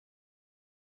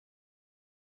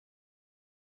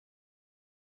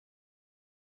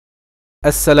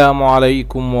Assalamu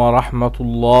alaikum wa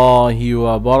rahmatullahi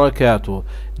wa barakatuh.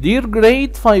 Dear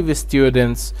grade 5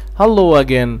 students, hello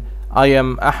again. I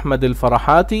am Ahmed Al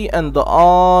Farahati and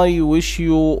I wish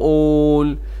you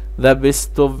all the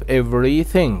best of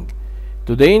everything.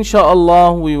 Today,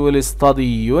 inshallah, we will study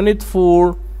Unit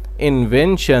 4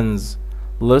 Inventions,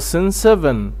 Lesson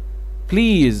 7.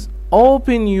 Please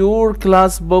open your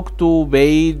class book to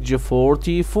page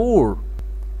 44.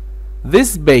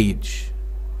 This page.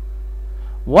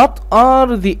 What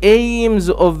are the aims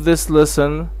of this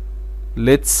lesson?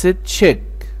 Let's check.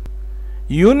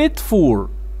 Unit 4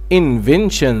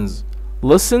 Inventions,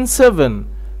 Lesson 7,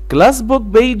 Class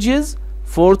Book pages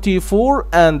 44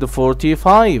 and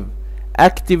 45.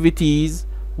 Activities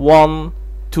 1,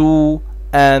 2,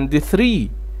 and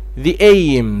 3. The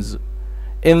aims.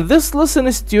 In this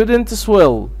lesson, students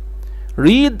will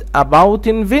read about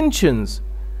inventions,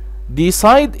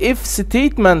 decide if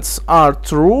statements are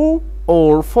true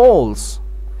or false,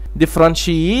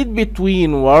 differentiate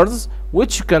between words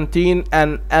which contain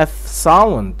an F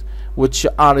sound, which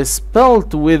are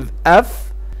spelled with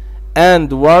F,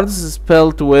 and words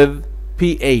spelled with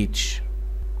PH.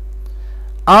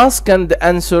 Ask and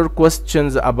answer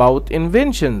questions about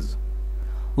inventions.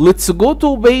 Let's go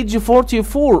to page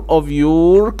 44 of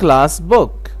your class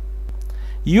book.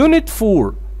 Unit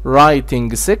 4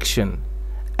 Writing section.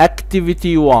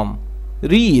 Activity 1.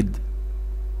 Read.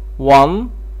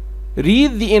 1.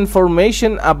 Read the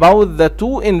information about the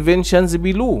two inventions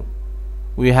below.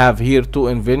 We have here two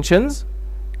inventions,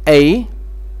 A,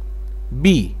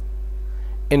 B.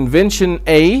 Invention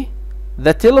A,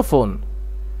 the telephone.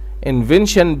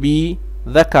 Invention B,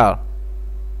 the car.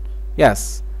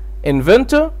 Yes.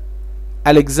 Inventor,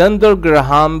 Alexander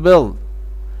Graham Bell.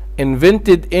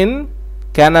 Invented in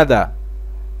Canada.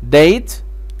 Date,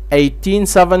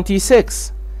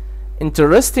 1876.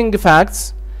 Interesting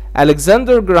facts.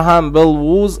 Alexander Graham Bell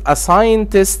was a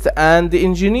scientist and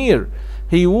engineer.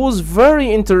 He was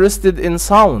very interested in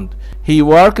sound. He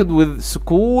worked with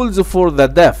schools for the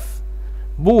deaf.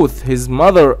 Both his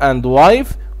mother and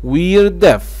wife were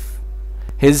deaf.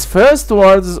 His first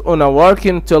words on a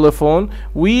working telephone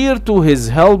were to his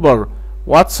helper,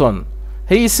 Watson.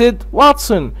 He said,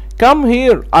 "Watson, come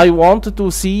here, I want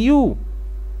to see you."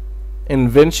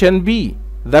 Invention B,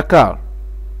 the car.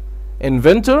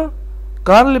 Inventor,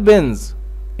 Carl Benz.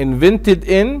 Invented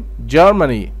in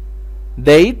Germany.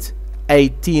 Date,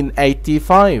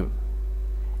 1885.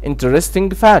 Interesting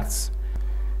facts.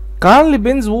 Carl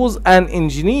Benz was an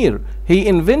engineer. He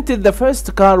invented the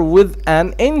first car with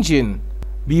an engine.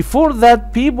 Before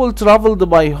that, people traveled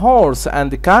by horse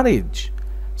and carriage,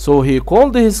 so he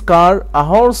called his car a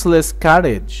horseless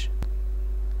carriage.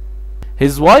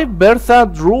 His wife Bertha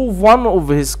drove one of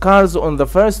his cars on the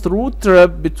first road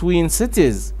trip between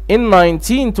cities. In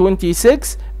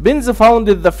 1926, Benz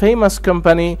founded the famous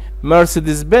company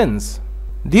Mercedes-Benz.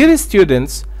 Dear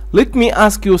students, let me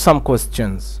ask you some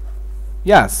questions.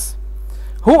 Yes.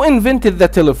 Who invented the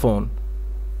telephone?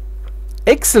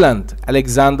 Excellent,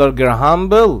 Alexander Graham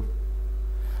Bell.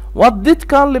 What did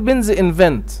Carl Benz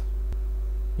invent?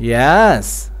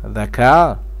 Yes, the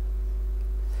car.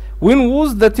 When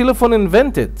was the telephone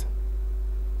invented?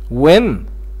 When?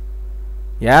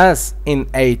 Yes, in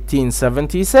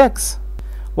 1876.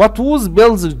 What was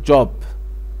Bell's job?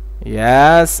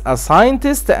 Yes, a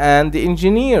scientist and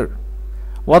engineer.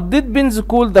 What did Benz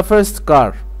call the first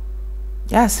car?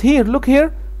 Yes, here, look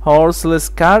here, horseless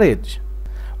carriage.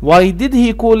 Why did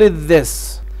he call it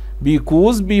this?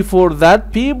 Because before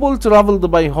that people traveled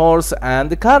by horse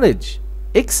and carriage.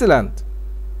 Excellent.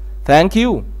 Thank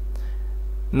you.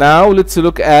 Now let's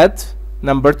look at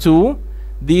number 2.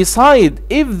 Decide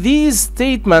if these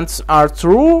statements are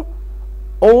true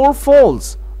or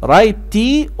false. Write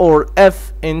T or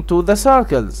F into the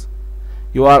circles.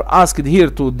 You are asked here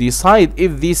to decide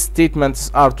if these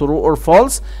statements are true or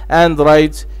false and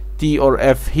write T or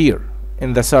F here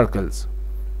in the circles.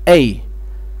 A.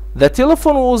 The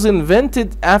telephone was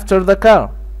invented after the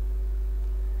car.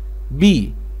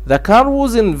 B. The car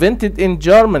was invented in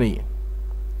Germany.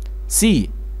 C.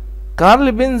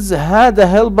 Carl Benz had a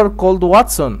helper called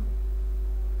Watson.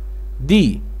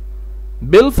 D.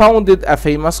 Bell founded a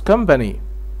famous company.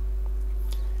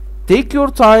 Take your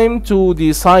time to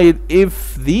decide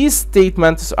if these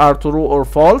statements are true or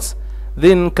false,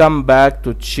 then come back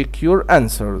to check your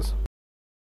answers.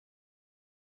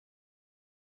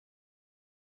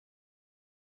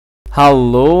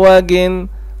 Hello again.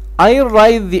 I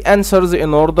write the answers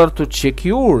in order to check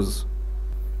yours.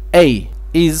 A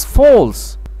is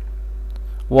false.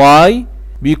 Why?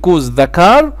 Because the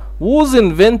car was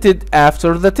invented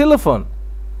after the telephone.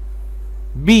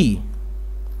 B.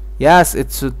 Yes,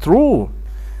 it's true.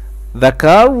 The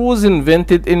car was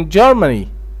invented in Germany.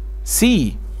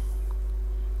 C.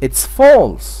 It's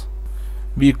false,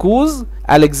 because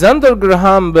Alexander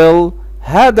Graham Bell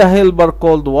had a helper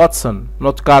called Watson,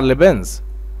 not Carl Benz.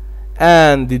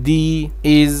 And D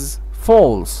is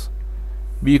false,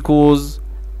 because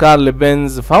Carl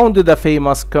Benz founded a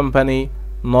famous company,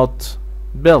 not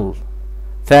Bell.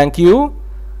 Thank you.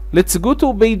 Let's go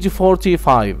to page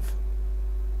 45.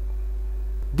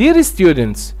 Dear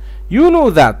students, you know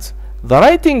that the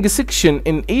writing section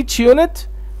in each unit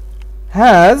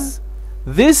has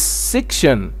this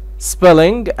section,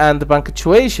 spelling and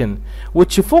punctuation,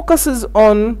 which focuses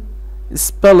on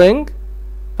spelling,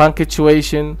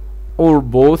 punctuation, or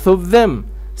both of them.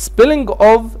 Spelling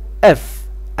of F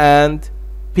and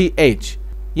PH.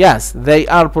 Yes, they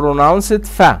are pronounced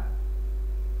fa,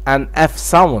 an F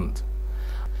sound.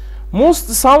 Most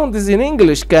sounds in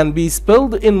English can be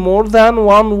spelled in more than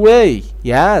one way.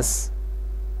 Yes,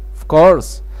 of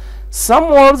course. Some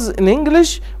words in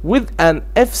English with an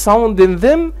F sound in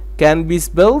them can be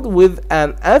spelled with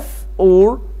an F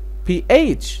or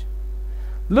PH.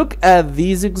 Look at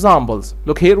these examples.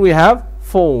 Look, here we have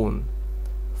phone,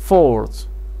 fort.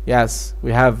 Yes,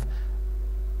 we have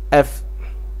F.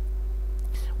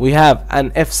 We have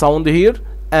an F sound here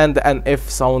and an F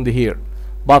sound here,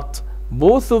 but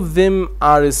both of them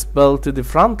are spelled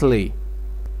differently.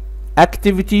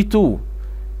 Activity 2.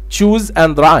 Choose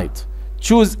and write.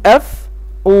 Choose F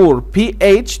or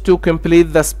PH to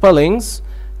complete the spellings.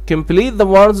 Complete the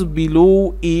words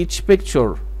below each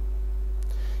picture.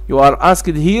 You are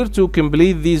asked here to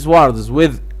complete these words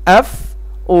with F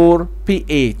or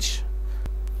PH.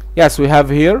 Yes, we have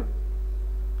here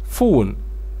phone,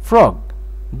 frog,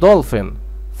 dolphin,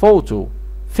 photo,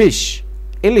 fish,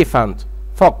 elephant,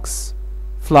 fox,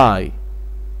 fly.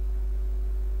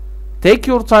 Take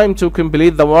your time to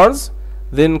complete the words,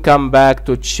 then come back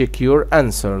to check your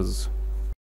answers.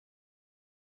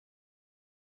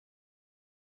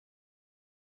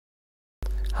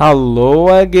 Hello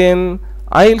again.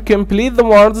 I'll complete the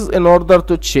words in order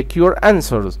to check your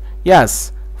answers.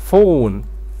 Yes, phone,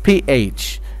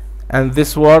 PH. And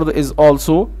this word is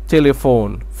also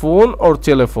telephone, phone or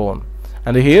telephone.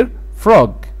 And here,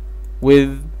 frog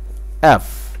with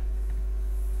F.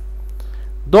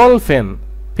 Dolphin,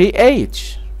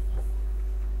 PH.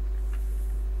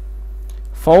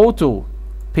 Photo,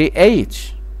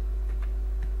 PH.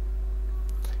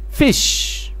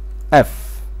 Fish,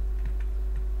 F.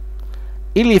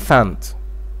 Elephant,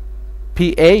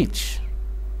 PH.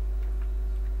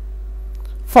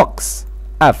 Fox,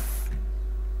 F.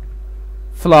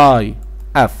 Fly,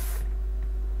 F.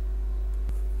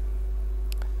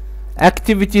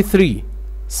 Activity 3.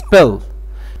 Spell.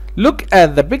 Look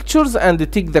at the pictures and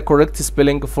tick the correct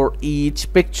spelling for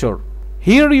each picture.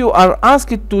 Here you are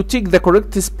asked to tick the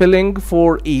correct spelling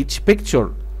for each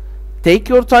picture. Take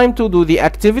your time to do the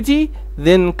activity,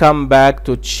 then come back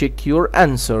to check your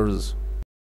answers.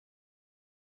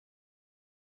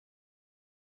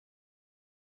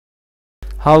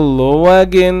 Hello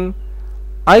again.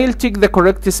 I'll tick the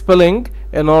correct spelling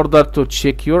in order to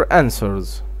check your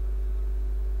answers.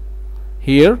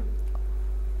 Here,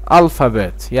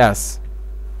 alphabet, yes.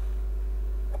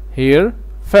 Here,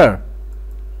 fair.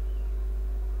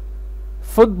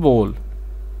 Football.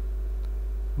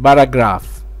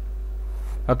 Paragraph.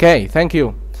 Okay, thank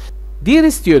you.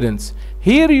 Dear students,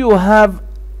 here you have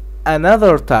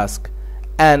another task,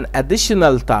 an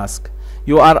additional task.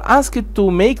 You are asked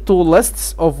to make 2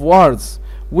 lists of words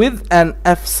with an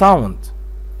F sound.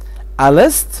 A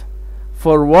list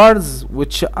for words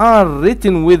which are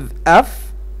written with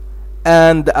F,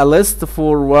 and a list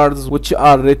for words which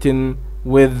are written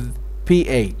with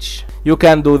PH. You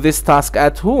can do this task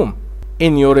at home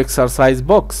in your exercise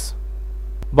box.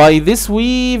 By this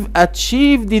we've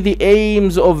achieved the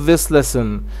aims of this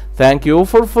lesson. Thank you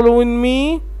for following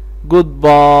me.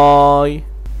 Goodbye.